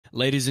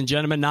Ladies and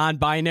gentlemen,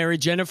 non-binary,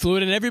 gender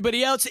fluid, and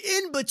everybody else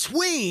in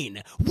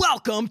between,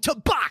 welcome to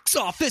Box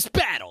Office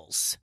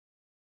Battles.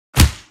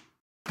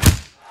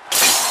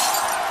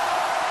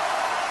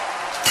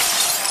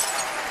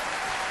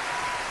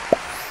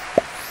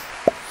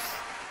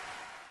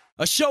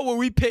 A show where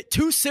we pit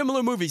two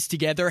similar movies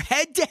together,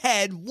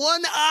 head-to-head,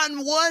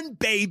 one-on-one,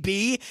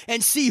 baby,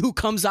 and see who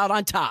comes out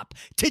on top.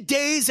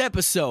 Today's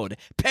episode,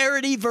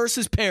 parody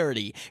versus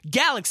parody,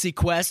 Galaxy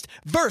Quest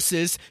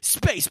versus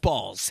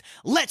Spaceballs.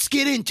 Let's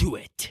get into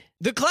it.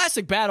 The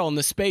classic battle in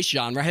the space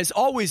genre has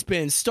always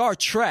been Star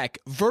Trek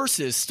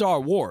versus Star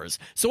Wars,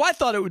 so I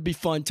thought it would be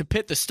fun to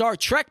pit the Star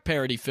Trek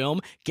parody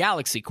film,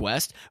 Galaxy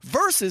Quest,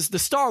 versus the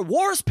Star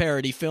Wars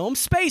parody film,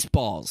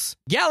 Spaceballs.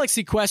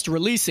 Galaxy Quest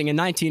releasing in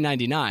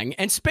 1999,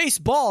 and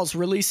Spaceballs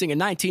releasing in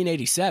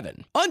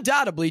 1987.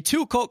 Undoubtedly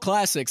two cult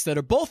classics that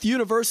are both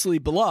universally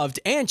beloved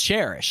and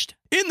cherished.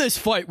 In this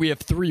fight, we have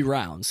 3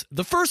 rounds.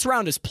 The first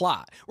round is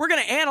plot. We're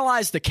going to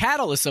analyze the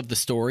catalyst of the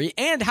story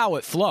and how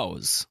it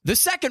flows. The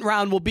second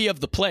round will be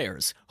of the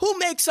players, who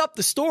makes up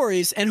the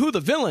stories and who the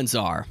villains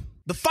are.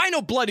 The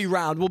final bloody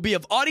round will be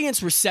of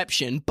audience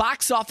reception,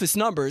 box office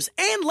numbers,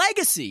 and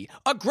legacy.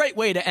 A great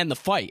way to end the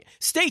fight.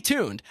 Stay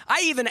tuned.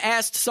 I even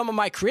asked some of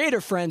my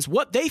creator friends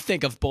what they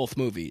think of both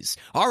movies.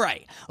 All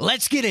right,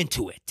 let's get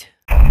into it.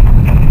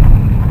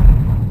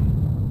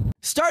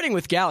 Starting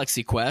with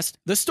Galaxy Quest,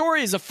 the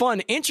story is a fun,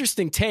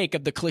 interesting take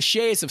of the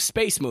cliches of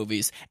space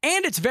movies,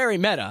 and it's very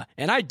meta,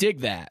 and I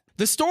dig that.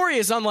 The story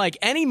is unlike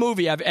any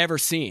movie I've ever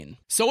seen,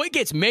 so it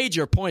gets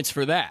major points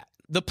for that.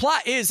 The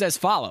plot is as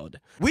followed.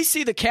 We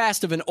see the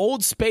cast of an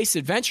old space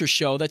adventure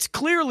show that's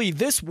clearly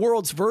this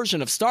world's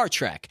version of Star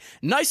Trek,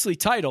 nicely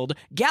titled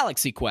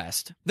Galaxy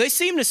Quest. They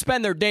seem to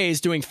spend their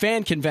days doing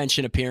fan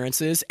convention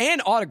appearances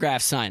and autograph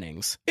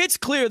signings. It's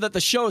clear that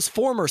the show's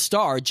former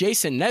star,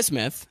 Jason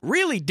Nesmith,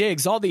 really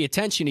digs all the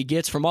attention he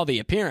gets from all the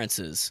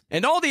appearances.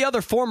 And all the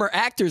other former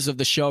actors of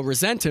the show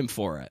resent him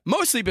for it,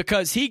 mostly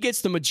because he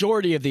gets the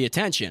majority of the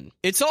attention.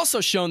 It's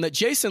also shown that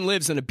Jason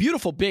lives in a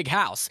beautiful big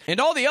house, and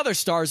all the other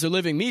stars are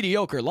living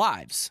mediocre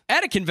lives.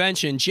 At a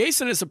convention,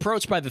 Jason is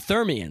approached by the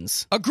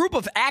Thermians, a group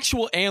of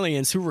actual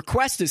aliens who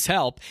request his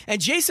help, and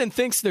Jason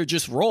thinks they're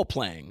just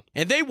role-playing,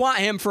 and they want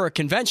him for a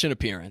convention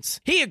appearance.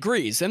 He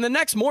agrees, and the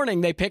next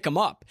morning they pick him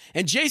up,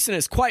 and Jason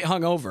is quite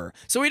hungover,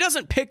 so he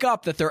doesn't pick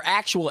up that they're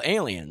actual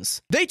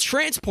aliens. They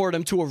transport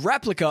him to a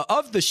replica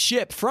of the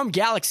ship from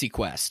Galaxy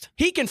Quest.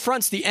 He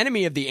confronts the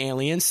enemy of the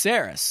aliens,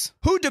 Ceres,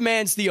 who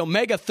demands the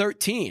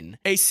Omega-13,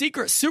 a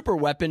secret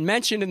superweapon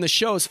mentioned in the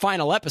show's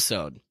final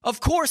episode. Of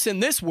course,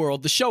 in this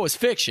world, the show is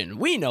fiction,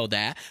 we know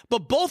that,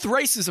 but both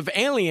races of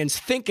aliens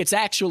think it's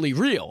actually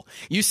real.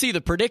 You see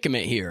the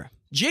predicament here.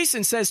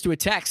 Jason says to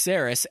attack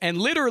Ceres and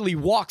literally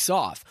walks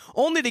off,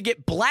 only to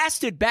get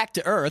blasted back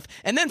to Earth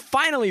and then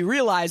finally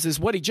realizes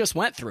what he just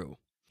went through.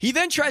 He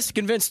then tries to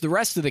convince the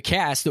rest of the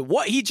cast that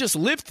what he just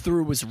lived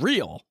through was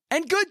real.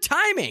 And good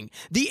timing!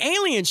 The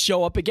aliens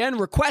show up again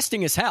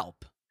requesting his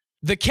help.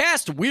 The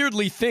cast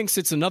weirdly thinks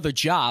it's another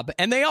job,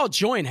 and they all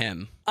join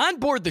him. On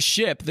board the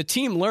ship, the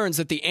team learns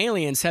that the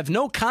aliens have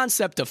no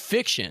concept of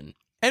fiction,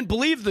 and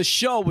believe the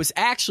show was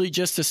actually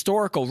just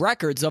historical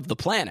records of the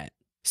planet.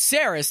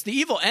 Ceres, the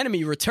evil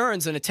enemy,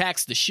 returns and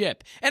attacks the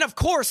ship, and of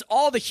course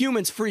all the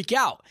humans freak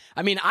out.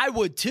 I mean, I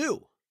would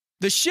too.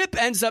 The ship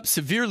ends up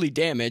severely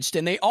damaged,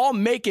 and they all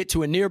make it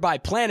to a nearby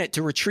planet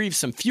to retrieve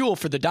some fuel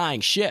for the dying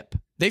ship.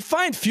 They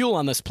find fuel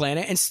on this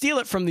planet and steal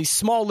it from these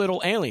small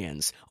little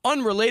aliens,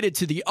 unrelated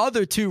to the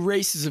other 2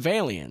 races of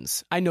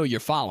aliens. I know you're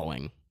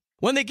following.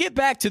 When they get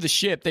back to the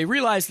ship, they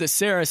realize that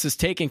Ceres is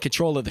taking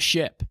control of the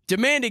ship,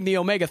 demanding the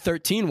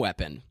Omega-13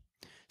 weapon.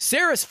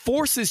 Ceres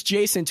forces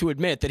Jason to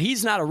admit that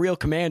he's not a real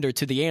commander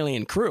to the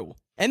alien crew,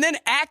 and then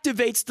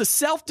activates the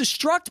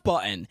self-destruct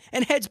button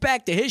and heads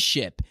back to his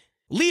ship,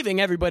 leaving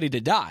everybody to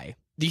die.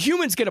 The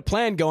humans get a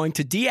plan going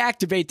to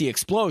deactivate the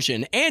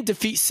explosion and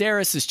defeat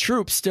Ceres'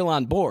 troops still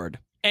on board.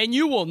 And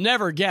you will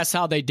never guess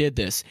how they did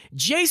this.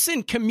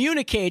 Jason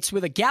communicates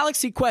with a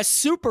Galaxy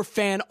Quest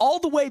superfan all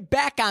the way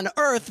back on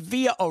Earth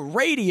via a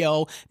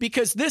radio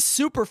because this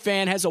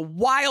superfan has a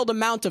wild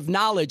amount of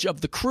knowledge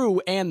of the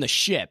crew and the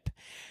ship.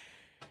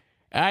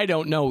 I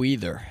don't know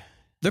either.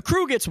 The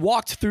crew gets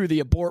walked through the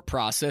abort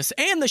process,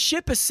 and the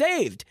ship is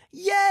saved.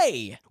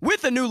 Yay!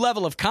 With a new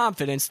level of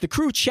confidence, the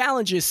crew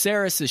challenges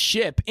Ceres'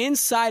 ship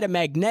inside a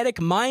magnetic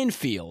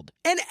minefield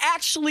and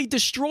actually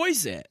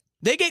destroys it.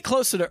 They get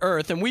closer to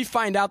Earth, and we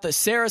find out that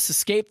Ceres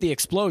escaped the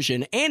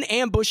explosion and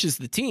ambushes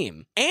the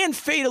team, and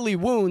fatally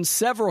wounds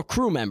several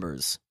crew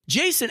members.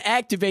 Jason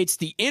activates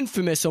the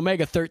infamous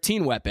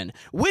Omega-13 weapon,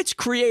 which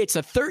creates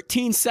a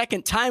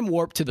 13-second time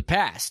warp to the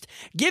past,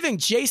 giving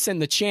Jason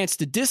the chance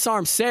to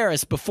disarm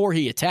Ceres before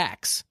he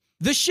attacks.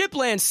 The ship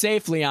lands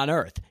safely on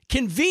Earth,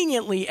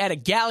 conveniently at a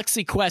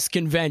Galaxy Quest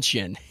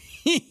convention.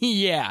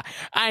 Yeah,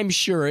 I'm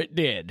sure it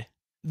did.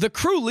 The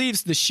crew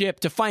leaves the ship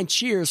to find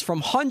cheers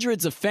from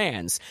hundreds of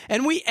fans,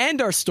 and we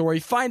end our story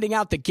finding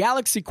out that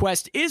Galaxy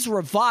Quest is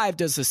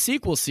revived as a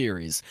sequel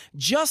series,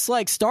 just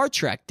like Star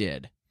Trek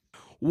did.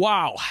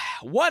 Wow,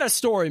 what a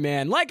story,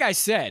 man. Like I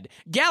said,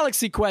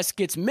 Galaxy Quest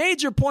gets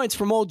major points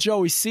from old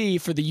Joey C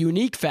for the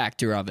unique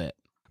factor of it.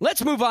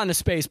 Let's move on to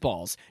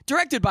Spaceballs.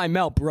 Directed by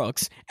Mel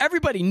Brooks,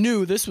 everybody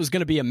knew this was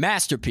going to be a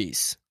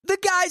masterpiece. The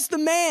guy's the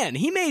man.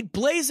 He made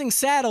Blazing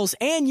Saddles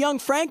and Young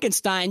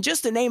Frankenstein,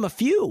 just to name a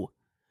few.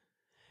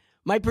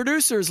 My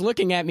producer is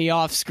looking at me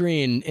off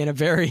screen in a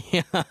very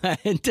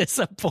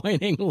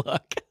disappointing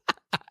look.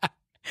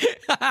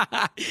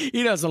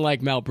 He doesn't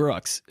like Mel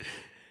Brooks.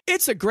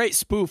 It's a great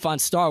spoof on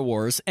Star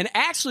Wars and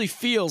actually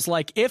feels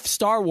like if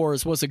Star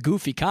Wars was a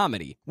goofy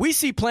comedy. We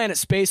see planet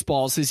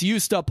Spaceballs has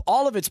used up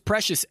all of its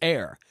precious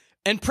air,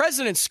 and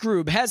President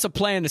Scroob has a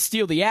plan to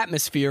steal the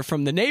atmosphere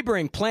from the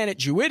neighboring planet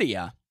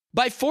Druidia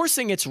by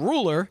forcing its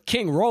ruler,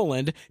 King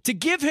Roland, to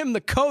give him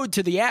the code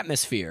to the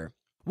atmosphere.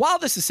 While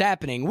this is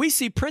happening, we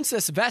see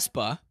Princess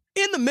Vespa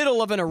in the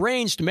middle of an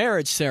arranged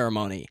marriage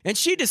ceremony, and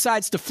she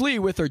decides to flee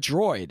with her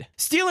droid,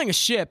 stealing a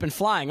ship and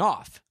flying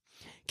off.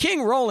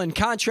 King Roland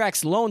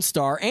contracts Lone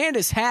Star and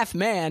his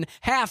half-man,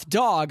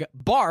 half-dog,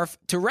 Barf,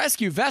 to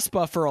rescue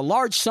Vespa for a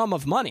large sum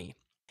of money,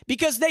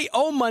 because they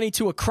owe money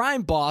to a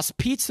crime boss,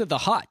 Pizza the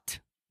Hut.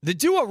 The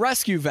duo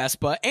rescue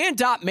Vespa and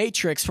Dot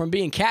Matrix from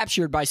being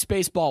captured by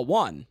Spaceball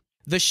 1,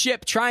 the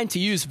ship trying to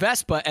use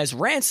Vespa as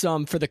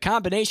ransom for the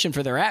combination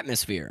for their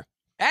atmosphere.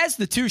 As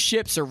the two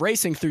ships are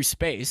racing through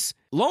space,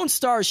 Lone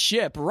Star's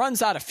ship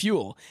runs out of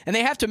fuel, and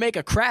they have to make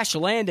a crash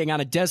landing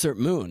on a desert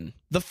moon.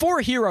 The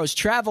four heroes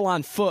travel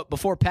on foot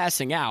before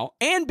passing out,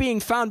 and being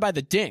found by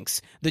the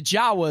Dinks, the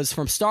Jawas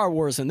from Star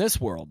Wars in this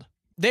world.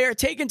 They are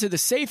taken to the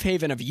safe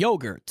haven of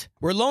Yogurt,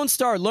 where Lone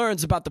Star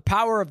learns about the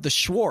power of the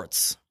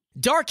Schwartz.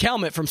 Dark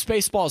Helmet from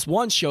Spaceballs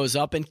 1 shows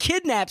up and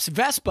kidnaps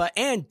Vespa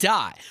and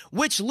Dot,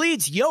 which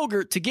leads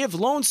Yogurt to give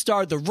Lone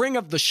Star the Ring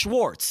of the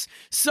Schwartz,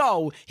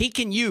 so he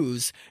can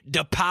use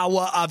the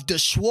power of the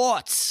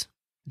Schwartz.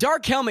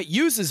 Dark Helmet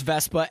uses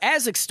Vespa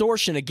as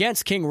extortion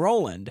against King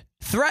Roland,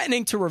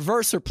 threatening to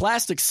reverse her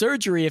plastic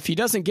surgery if he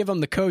doesn't give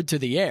him the code to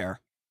the air.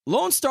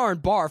 Lone Star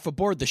and Barf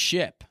aboard the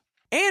ship,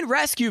 and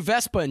rescue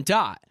Vespa and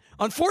Dot.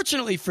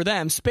 Unfortunately for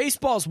them,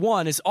 Spaceballs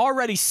 1 is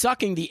already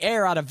sucking the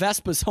air out of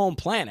Vespa's home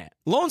planet.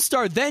 Lone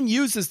Star then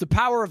uses the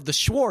power of the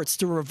Schwartz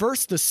to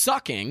reverse the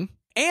sucking,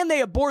 and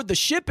they aboard the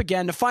ship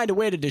again to find a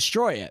way to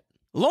destroy it.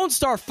 Lone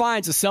Star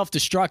finds a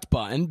self-destruct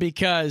button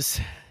because,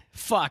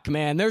 fuck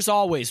man, there's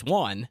always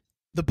one.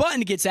 The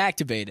button gets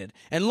activated,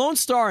 and Lone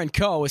Star and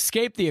co.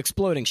 escape the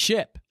exploding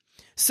ship,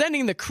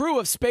 sending the crew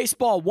of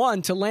Spaceball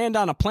 1 to land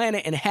on a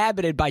planet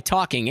inhabited by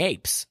talking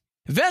apes.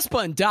 Vespa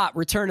and Dot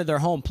return to their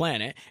home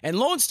planet, and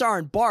Lone Star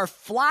and Barf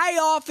fly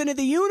off into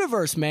the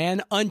universe,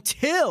 man,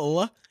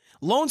 until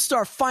Lone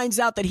Star finds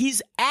out that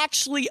he's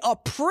actually a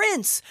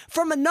prince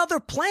from another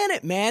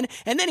planet, man,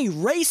 and then he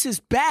races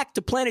back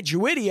to planet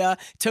Druidia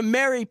to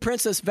marry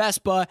Princess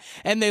Vespa,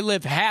 and they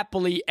live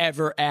happily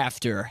ever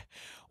after.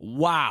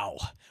 Wow.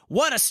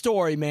 What a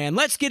story, man.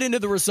 Let's get into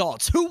the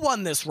results. Who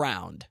won this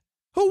round?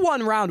 Who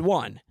won round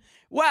 1?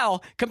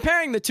 Well,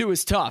 comparing the two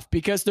is tough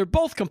because they're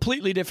both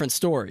completely different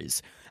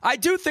stories. I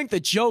do think the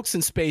jokes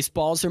in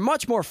Spaceballs are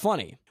much more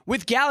funny,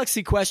 with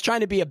Galaxy Quest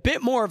trying to be a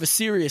bit more of a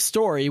serious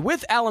story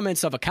with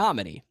elements of a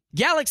comedy.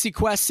 Galaxy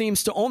Quest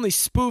seems to only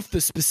spoof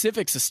the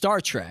specifics of Star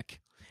Trek,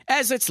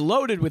 as it's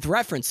loaded with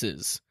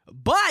references.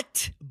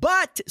 But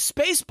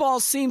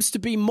Spaceballs seems to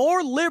be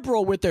more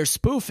liberal with their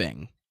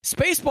spoofing.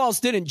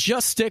 Spaceballs didn't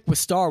just stick with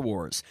Star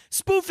Wars,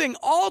 spoofing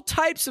all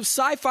types of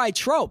sci-fi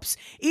tropes,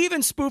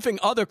 even spoofing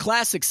other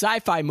classic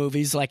sci-fi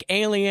movies like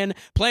Alien,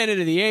 Planet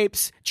of the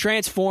Apes,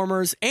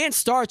 Transformers, and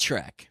Star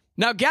Trek.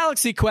 Now,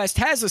 Galaxy Quest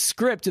has a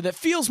script that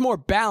feels more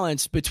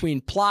balanced between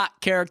plot,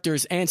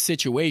 characters, and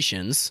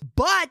situations,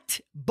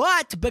 but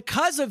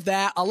because of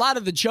that, a lot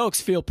of the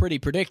jokes feel pretty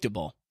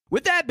predictable.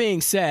 With that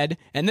being said,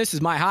 and this is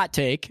my hot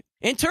take,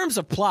 in terms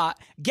of plot,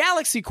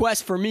 Galaxy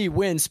Quest for me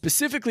wins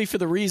specifically for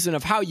the reason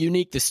of how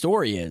unique the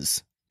story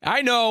is.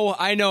 I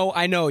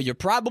know, you're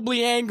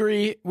probably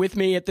angry with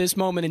me at this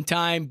moment in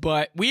time,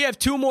 but we have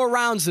 2 more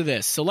rounds of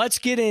this, so let's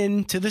get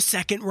into the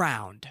second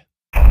round.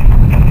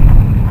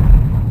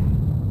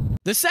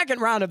 The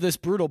second round of this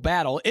brutal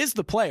battle is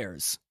the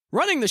players.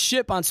 Running the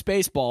ship on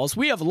Spaceballs,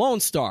 we have Lone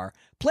Star,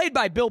 played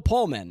by Bill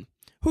Pullman,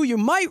 who you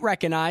might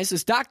recognize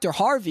as Dr.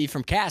 Harvey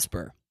from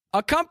Casper,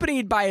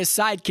 accompanied by his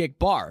sidekick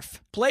Barf,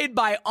 played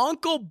by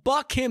Uncle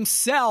Buck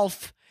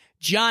himself,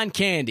 John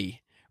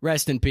Candy.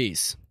 Rest in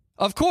peace.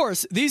 Of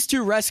course, these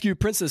two rescue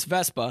Princess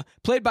Vespa,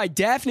 played by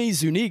Daphne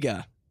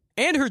Zuniga,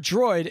 and her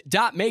droid,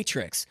 Dot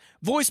Matrix,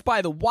 voiced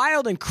by the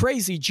wild and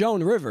crazy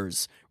Joan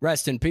Rivers.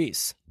 Rest in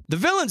peace. The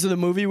villains of the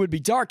movie would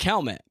be Dark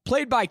Helmet,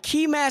 played by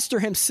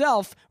Keymaster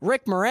himself,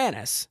 Rick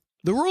Moranis.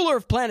 The ruler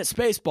of Planet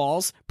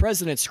Spaceballs,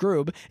 President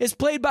Scroob, is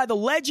played by the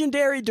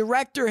legendary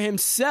director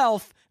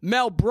himself,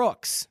 Mel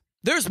Brooks.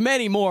 There's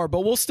many more,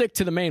 but we'll stick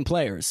to the main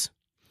players.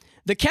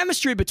 The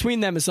chemistry between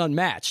them is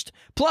unmatched.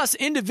 Plus,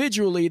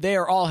 individually, they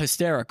are all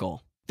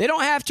hysterical. They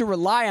don't have to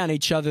rely on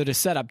each other to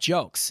set up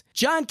jokes.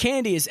 John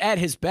Candy is at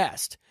his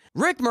best.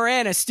 Rick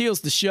Moranis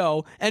steals the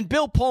show, and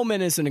Bill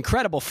Pullman is an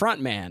incredible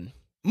frontman.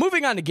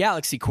 Moving on to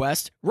Galaxy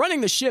Quest,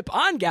 running the ship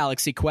on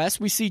Galaxy Quest,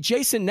 we see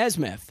Jason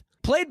Nesmith,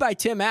 played by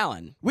Tim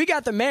Allen. We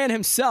got the man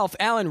himself,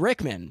 Alan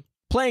Rickman,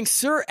 playing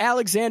Sir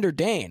Alexander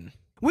Dane.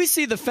 We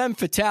see the femme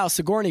fatale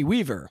Sigourney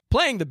Weaver,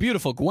 playing the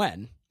beautiful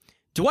Gwen.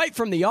 Dwight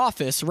from The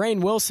Office,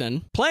 Rainn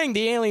Wilson, playing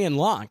the alien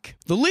Lonk.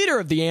 The leader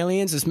of the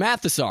aliens is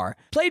Mathesar,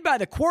 played by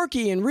the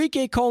quirky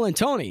Enrique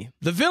Colantoni.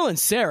 The villain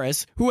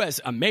Ceres, who has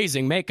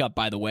amazing makeup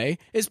by the way,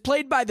 is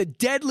played by the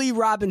deadly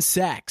Robin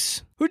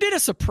Sachs, who did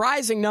a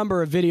surprising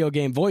number of video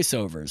game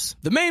voiceovers.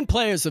 The main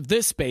players of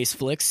this space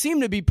flick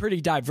seem to be pretty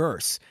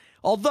diverse,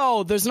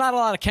 although there's not a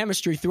lot of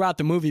chemistry throughout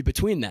the movie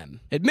between them.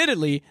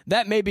 Admittedly,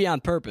 that may be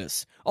on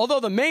purpose,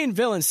 although the main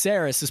villain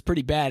Ceres is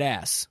pretty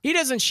badass. He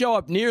doesn't show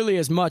up nearly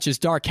as much as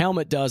Dark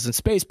Helmet does in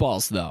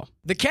Spaceballs though.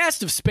 The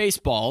cast of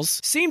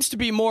Spaceballs seems to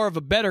be more of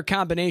a better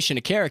combination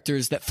of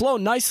characters that flow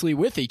nicely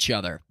with each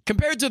other,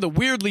 compared to the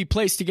weirdly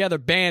placed together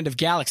band of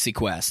Galaxy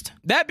Quest.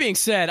 That being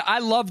said, I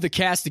love the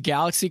cast of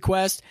Galaxy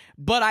Quest,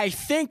 but I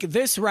think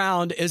this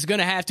round is going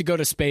to have to go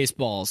to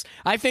Spaceballs.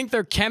 I think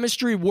their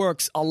chemistry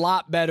works a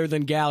lot better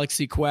than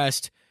Galaxy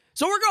Quest.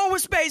 So we're going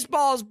with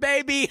Spaceballs,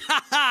 baby.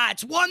 Haha,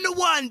 it's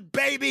 1-1,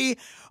 baby.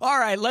 All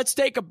right, let's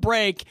take a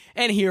break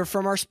and hear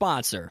from our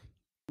sponsor.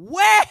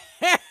 Well,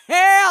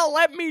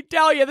 let me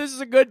tell you, this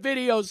is a good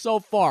video so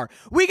far.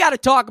 We got to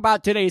talk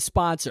about today's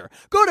sponsor.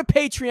 Go to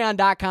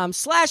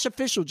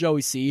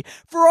patreon.com/officialjoeyc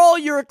for all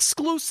your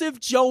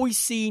exclusive Joey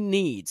C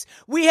needs.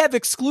 We have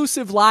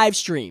exclusive live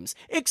streams,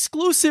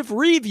 exclusive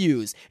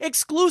reviews,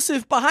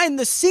 exclusive behind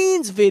the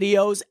scenes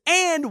videos,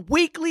 and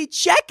weekly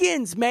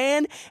check-ins,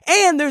 man.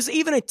 And there's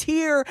even a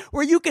tier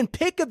where you can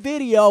pick a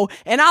video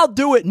and I'll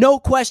do it, no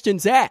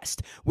questions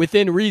asked.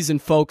 Within reason,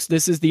 folks.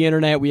 This is the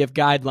internet. We have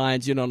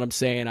guidelines, you know what I'm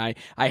saying? I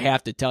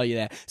have to tell you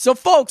that. So,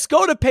 folks,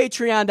 go to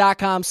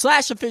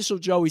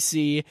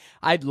patreon.com/officialjoeyc.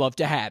 I'd love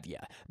to have you.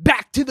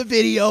 Back to the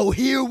video.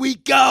 Here we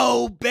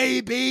go,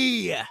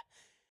 baby.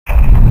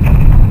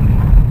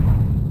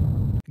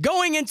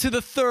 Going into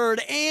the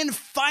third and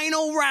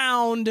final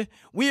round,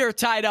 we are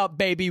tied up,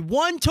 baby.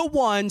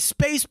 1-1,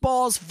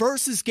 Spaceballs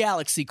versus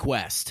Galaxy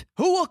Quest.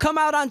 Who will come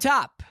out on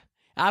top?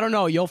 I don't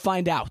know. You'll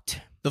find out.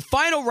 The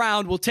final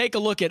round will take a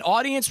look at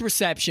audience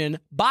reception,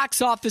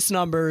 box office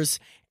numbers,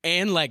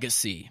 and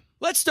legacy.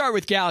 Let's start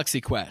with Galaxy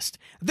Quest.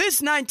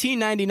 This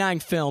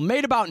 1999 film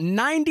made about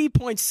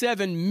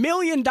 $90.7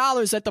 million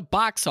at the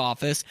box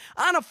office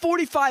on a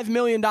 $45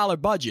 million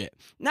budget.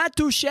 Not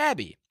too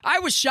shabby. I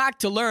was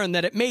shocked to learn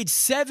that it made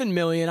 $7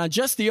 million on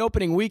just the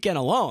opening weekend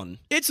alone.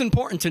 It's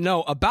important to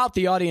know about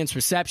the audience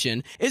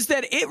reception is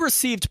that it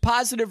received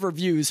positive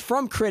reviews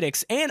from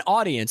critics and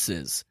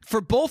audiences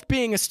for both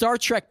being a Star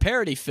Trek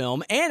parody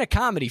film and a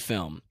comedy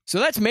film. So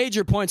that's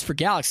major points for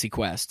Galaxy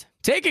Quest.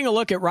 Taking a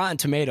look at Rotten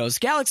Tomatoes,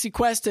 Galaxy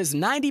Quest has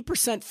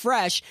 90%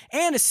 fresh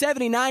and a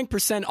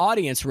 79%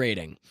 audience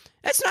rating.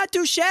 That's not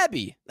too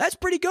shabby. That's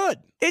pretty good.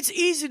 It's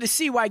easy to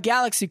see why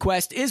Galaxy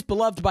Quest is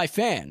beloved by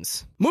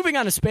fans. Moving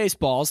on to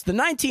Spaceballs, the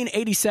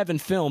 1987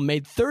 film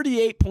made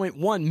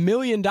 $38.1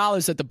 million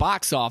at the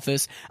box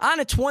office on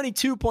a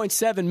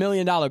 $22.7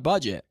 million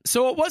budget,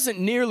 so it wasn't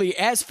nearly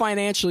as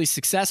financially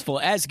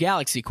successful as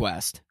Galaxy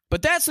Quest.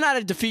 But that's not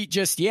a defeat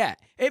just yet.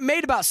 It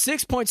made about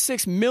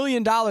 $6.6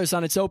 million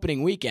on its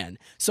opening weekend.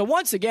 So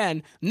once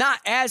again, not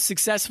as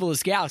successful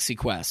as Galaxy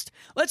Quest.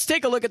 Let's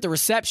take a look at the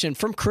reception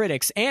from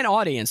critics and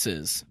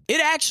audiences. It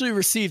actually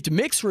received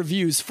mixed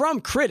reviews from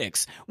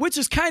critics, which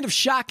is kind of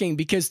shocking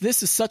because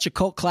this is such a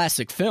cult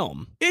classic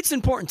film. It's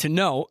important to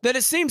note that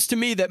it seems to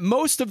me that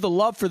most of the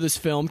love for this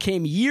film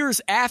came years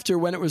after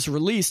when it was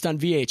released on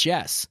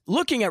VHS.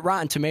 Looking at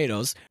Rotten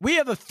Tomatoes, we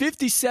have a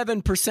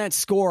 57%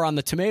 score on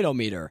the tomato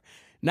meter.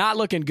 Not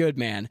looking good,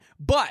 man.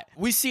 But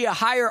we see a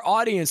higher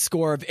audience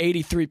score of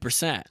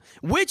 83%,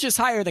 which is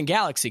higher than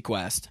Galaxy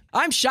Quest.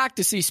 I'm shocked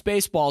to see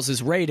Spaceballs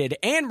is rated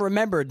and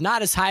remembered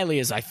not as highly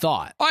as I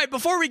thought. All right,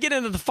 before we get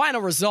into the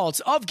final results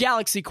of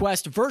Galaxy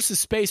Quest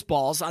versus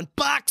Spaceballs on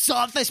box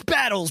office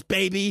battles,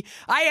 baby,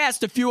 I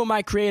asked a few of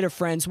my creator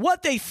friends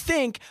what they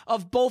think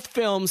of both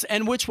films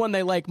and which one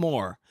they like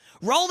more.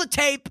 Roll the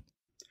tape.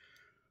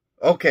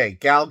 Okay,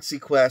 Galaxy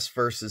Quest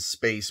versus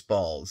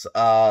Spaceballs.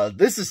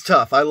 This is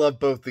tough. I love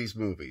both these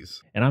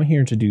movies. And I'm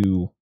here to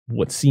do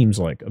what seems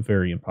like a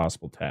very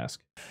impossible task.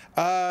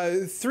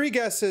 3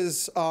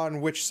 guesses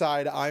on which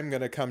side I'm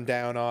going to come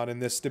down on in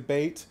this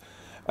debate.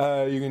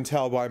 You can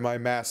tell by my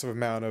massive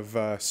amount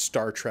of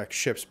Star Trek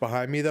ships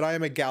behind me that I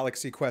am a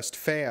Galaxy Quest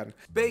fan.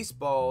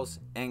 Spaceballs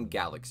and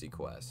Galaxy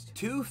Quest.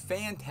 2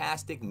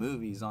 fantastic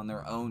movies on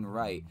their own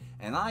right,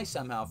 and I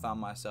somehow found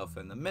myself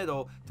in the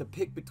middle to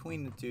pick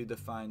between the two to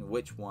find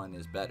which one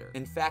is better.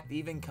 In fact,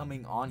 even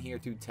coming on here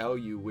to tell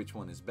you which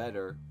one is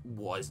better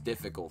was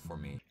difficult for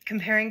me.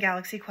 Comparing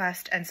Galaxy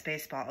Quest and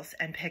Spaceballs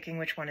and picking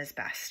which one is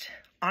best.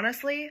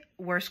 Honestly,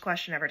 worst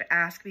question ever to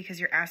ask, because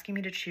you're asking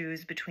me to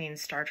choose between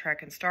Star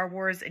Trek and Star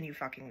Wars, and you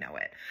fucking know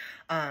it.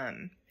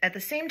 At the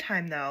same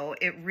time, though,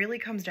 it really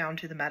comes down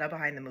to the meta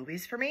behind the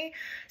movies for me.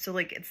 So,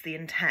 like, it's the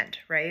intent,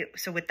 right?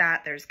 So with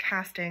that, there's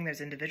casting,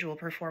 there's individual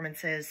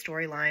performances,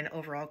 storyline,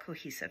 overall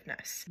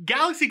cohesiveness.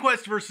 Galaxy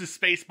Quest versus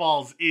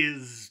Spaceballs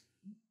is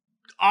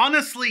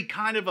honestly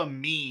kind of a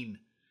mean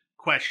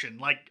question.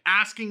 Like,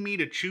 asking me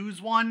to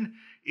choose one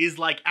is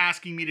like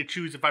asking me to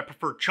choose if I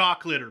prefer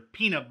chocolate or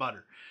peanut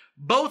butter.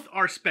 Both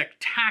are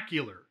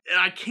spectacular.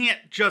 I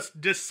can't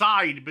just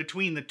decide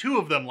between the two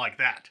of them like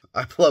that.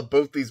 I love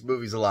both these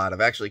movies a lot.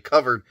 I've actually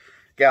covered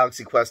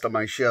Galaxy Quest on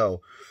my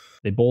show.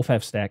 They both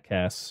have stat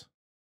casts.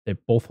 They're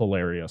both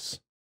hilarious.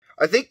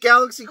 I think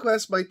Galaxy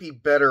Quest might be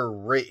better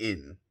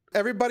written.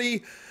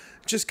 Everybody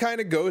just kind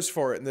of goes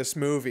for it in this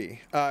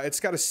movie. It's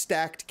got a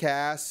stacked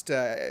cast.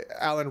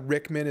 Alan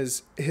Rickman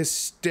is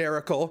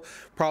hysterical.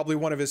 Probably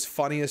one of his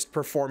funniest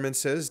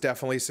performances,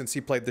 definitely since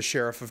he played the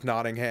Sheriff of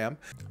Nottingham.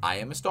 I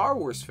am a Star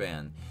Wars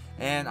fan,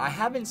 and I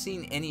haven't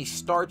seen any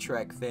Star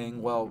Trek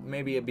thing, well,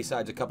 maybe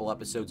besides a couple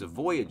episodes of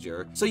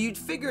Voyager, so you'd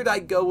figured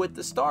I'd go with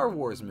the Star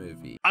Wars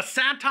movie. A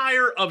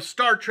satire of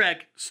Star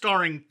Trek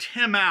starring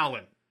Tim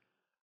Allen.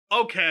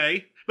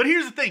 Okay. But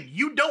here's the thing,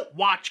 you don't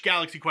watch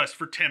Galaxy Quest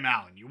for Tim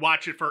Allen. You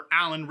watch it for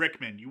Alan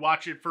Rickman. You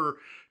watch it for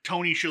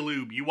Tony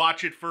Shalhoub. You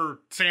watch it for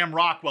Sam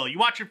Rockwell. You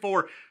watch it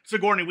for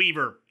Sigourney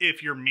Weaver,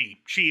 if you're me.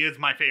 She is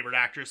my favorite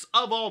actress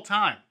of all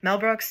time. Mel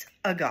Brooks,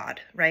 a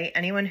god, right?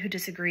 Anyone who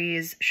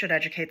disagrees should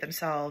educate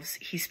themselves.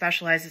 He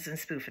specializes in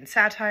spoof and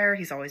satire.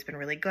 He's always been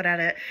really good at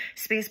it.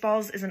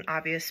 Spaceballs is an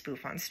obvious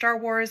spoof on Star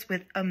Wars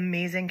with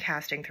amazing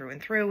casting through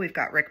and through. We've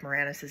got Rick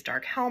Moranis as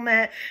Dark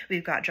Helmet.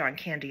 We've got John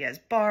Candy as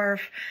Barf.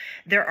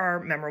 There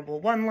are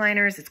memorable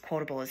one-liners. It's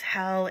quotable as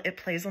hell. It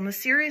plays on the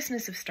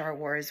seriousness of Star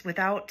Wars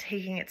without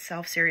taking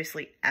itself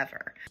seriously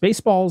ever.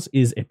 Spaceballs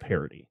is a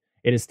parody.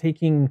 It is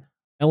taking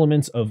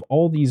elements of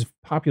all these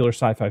popular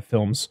sci-fi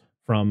films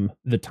from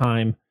the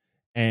time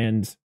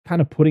and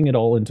kind of putting it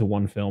all into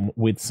one film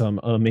with some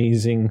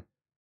amazing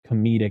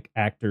comedic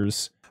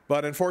actors.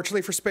 But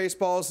unfortunately for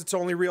Spaceballs, its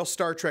only real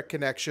Star Trek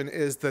connection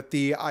is that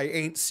the I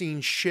ain't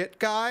seen shit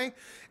guy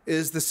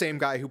is the same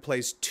guy who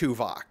plays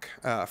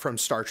Tuvok from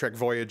Star Trek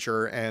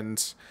Voyager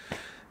and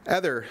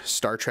other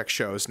Star Trek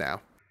shows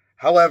now.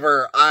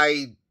 However,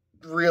 I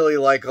really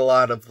like a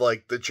lot of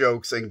like the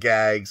jokes and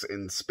gags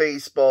in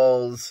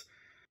Spaceballs.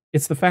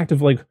 It's the fact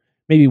of like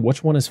maybe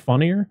which one is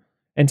funnier.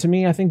 And to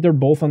me, I think they're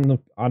both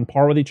on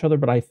par with each other.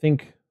 But I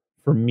think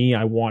for me,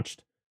 I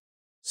watched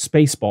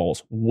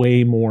Spaceballs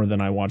way more than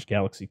I watched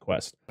Galaxy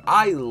Quest.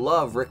 I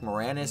love Rick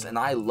Moranis and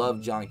I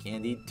love John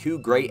Candy, two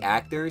great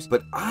actors,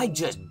 but I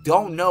just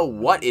don't know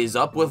what is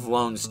up with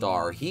Lone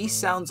Star. He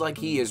sounds like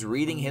he is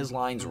reading his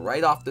lines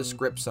right off the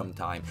script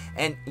sometime.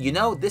 And you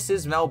know, this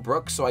is Mel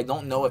Brooks, so I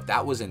don't know if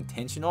that was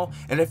intentional.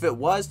 And if it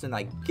was, then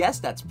I guess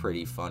that's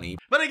pretty funny.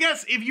 But I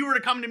guess if you were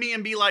to come to me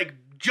and be like,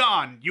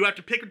 John, you have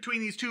to pick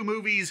between these two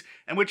movies,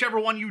 and whichever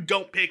one you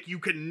don't pick, you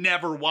can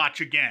never watch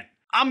again,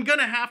 I'm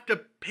gonna have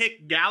to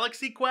pick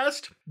Galaxy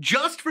Quest,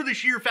 just for the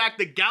sheer fact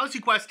that Galaxy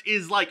Quest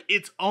is like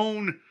its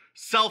own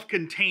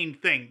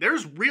self-contained thing.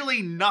 There's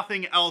really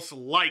nothing else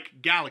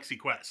like Galaxy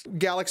Quest.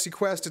 Galaxy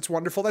Quest, it's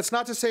wonderful. That's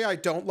not to say I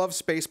don't love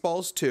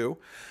Spaceballs too.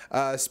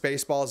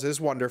 Spaceballs is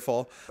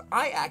wonderful.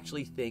 I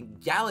actually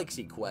think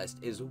Galaxy Quest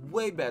is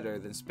way better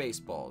than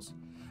Spaceballs.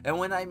 And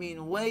when I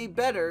mean way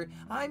better,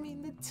 I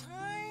mean the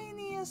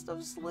tiniest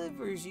of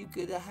slivers you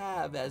could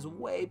have as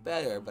way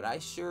better. But I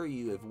assure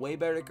you, if way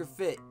better could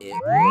fit, it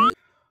would.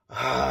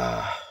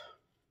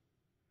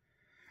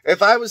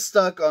 If I was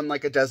stuck on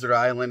like a desert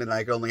island and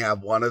I could only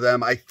have one of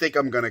them, I think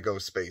I'm gonna go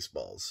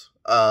Spaceballs.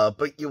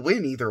 But you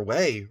win either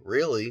way,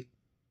 really.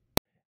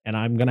 And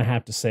I'm going to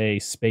have to say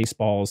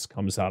Spaceballs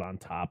comes out on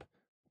top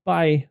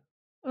by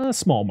a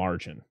small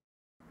margin.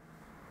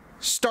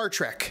 Star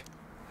Trek.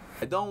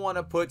 I don't want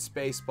to put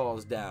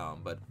Spaceballs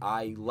down, but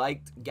I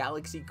liked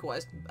Galaxy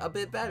Quest a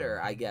bit better,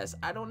 I guess.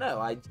 I don't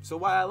know. So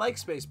while I like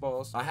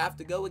Spaceballs, I have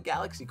to go with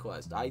Galaxy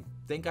Quest. I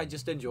think I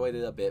just enjoyed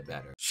it a bit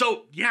better.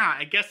 So, yeah,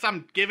 I guess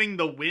I'm giving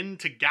the win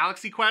to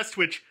Galaxy Quest,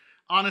 which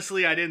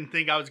honestly I didn't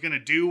think I was going to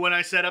do when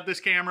I set up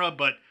this camera,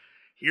 but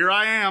here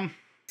I am.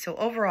 So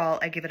overall,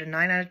 I give it a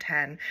 9 out of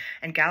 10,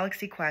 and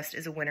Galaxy Quest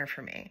is a winner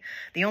for me.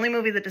 The only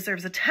movie that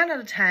deserves a 10 out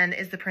of 10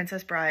 is The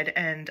Princess Bride,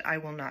 and I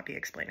will not be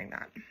explaining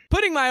that.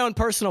 Putting my own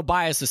personal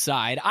bias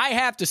aside, I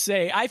have to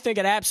say I think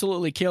it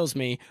absolutely kills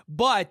me,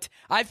 but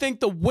I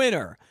think the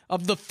winner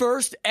of the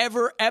first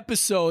ever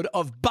episode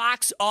of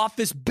Box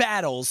Office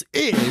Battles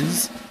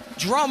is,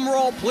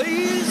 drumroll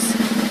please,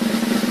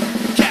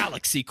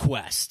 Galaxy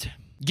Quest.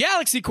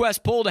 Galaxy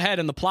Quest pulled ahead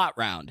in the plot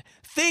round.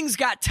 Things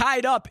got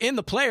tied up in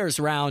the players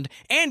round,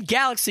 and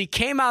Galaxy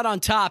came out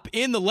on top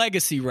in the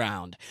legacy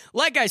round.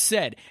 Like I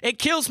said, it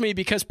kills me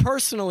because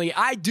personally,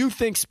 I do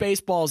think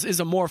Spaceballs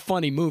is a more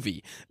funny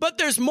movie. But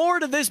there's more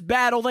to this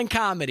battle than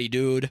comedy,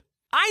 dude.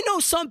 I know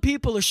some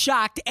people are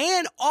shocked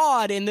and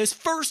awed in this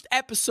first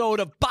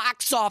episode of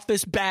Box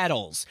Office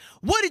Battles.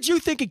 What did you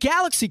think of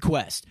Galaxy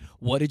Quest?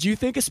 what did you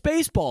think of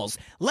Spaceballs?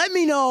 Let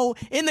me know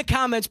in the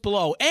comments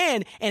below.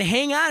 And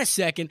hang on a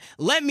second,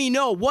 let me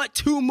know what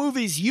 2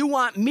 movies you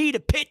want me to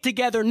pit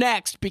together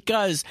next,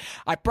 because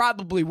I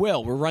probably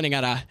will. We're running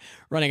out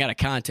of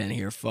content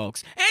here,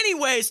 folks.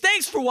 Anyways,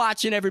 thanks for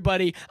watching,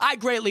 everybody. I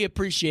greatly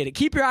appreciate it.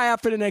 Keep your eye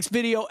out for the next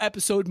video,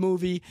 episode,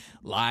 movie,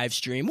 live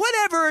stream,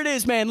 whatever it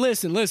is, man.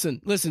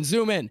 Listen,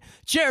 zoom in.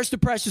 Cherish the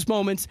precious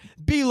moments,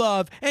 be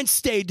love, and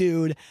stay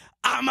dude.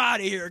 I'm out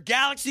of here.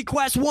 Galaxy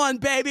Quest 1,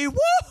 baby.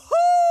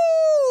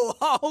 Woohoo!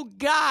 Oh,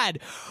 God.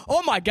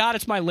 Oh, my God,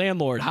 it's my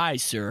landlord. Hi,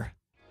 sir.